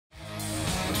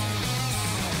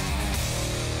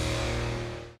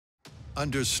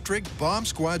Under strict bomb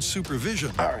squad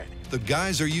supervision, All right. the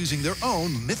guys are using their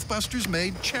own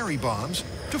MythBusters-made cherry bombs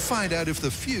to find out if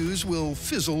the fuse will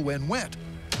fizzle when wet.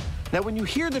 Now, when you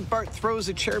hear that Bart throws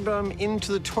a cherry bomb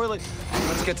into the toilet,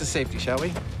 let's get to safety, shall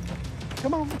we?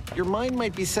 Come on. Your mind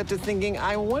might be set to thinking,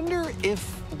 I wonder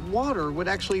if water would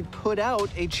actually put out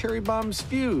a cherry bomb's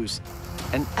fuse.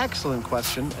 An excellent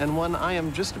question, and one I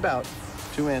am just about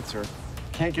to answer.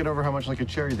 Can't get over how much like a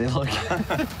cherry they look.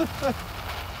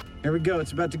 Here we go.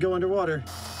 It's about to go underwater.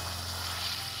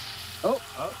 Oh,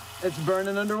 it's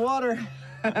burning underwater.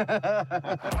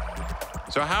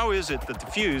 So how is it that the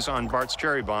fuse on Bart's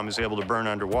cherry bomb is able to burn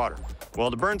underwater?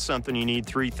 Well, to burn something, you need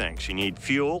three things. You need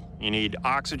fuel, you need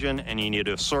oxygen, and you need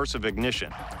a source of ignition.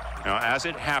 Now, as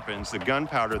it happens, the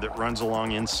gunpowder that runs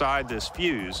along inside this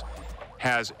fuse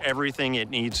has everything it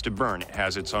needs to burn. It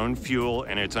has its own fuel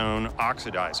and its own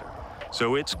oxidizer.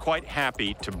 So it's quite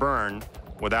happy to burn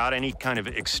without any kind of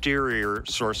exterior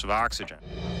source of oxygen.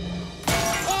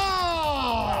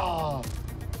 Oh!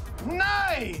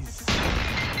 Nice!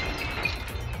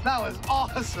 That was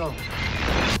awesome.